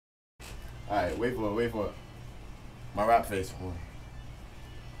Alright, wait for it. My rap face.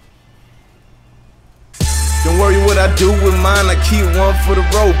 Don't worry what I do with mine, I keep one for the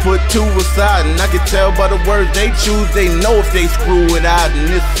road, put two aside. And I can tell by the words they choose, they know if they screw it out, and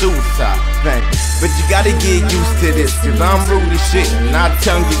it's suicide, thing. But you gotta get used to this, cause I'm rude as shit, and I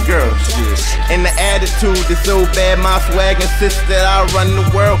tongue your girl shit. And the attitude is so bad, my swag insists that I run the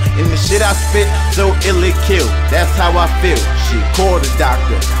world. And the shit I spit, so ill it kill, that's how I feel, shit, call the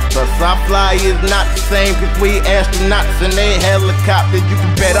doctor. But I fly is not the same, cause we astronauts in a helicopter, you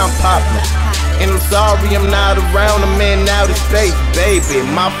can bet I'm popular. And I'm sorry I'm not around, I'm in outer space, baby.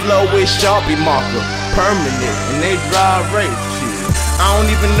 My flow is Sharpie marker, permanent, and they dry erase shit. I don't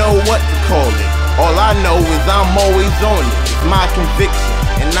even know what to call it. All I know is I'm always on it. It's my conviction,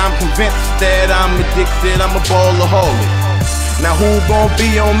 and I'm convinced that I'm addicted, I'm a ballaholic. Now who gon'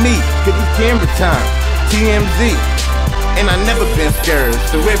 be on me? Cause it's camera time, TMZ. And I never been scared,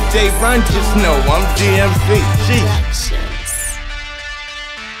 so if they run, just know I'm DMC. Jeez.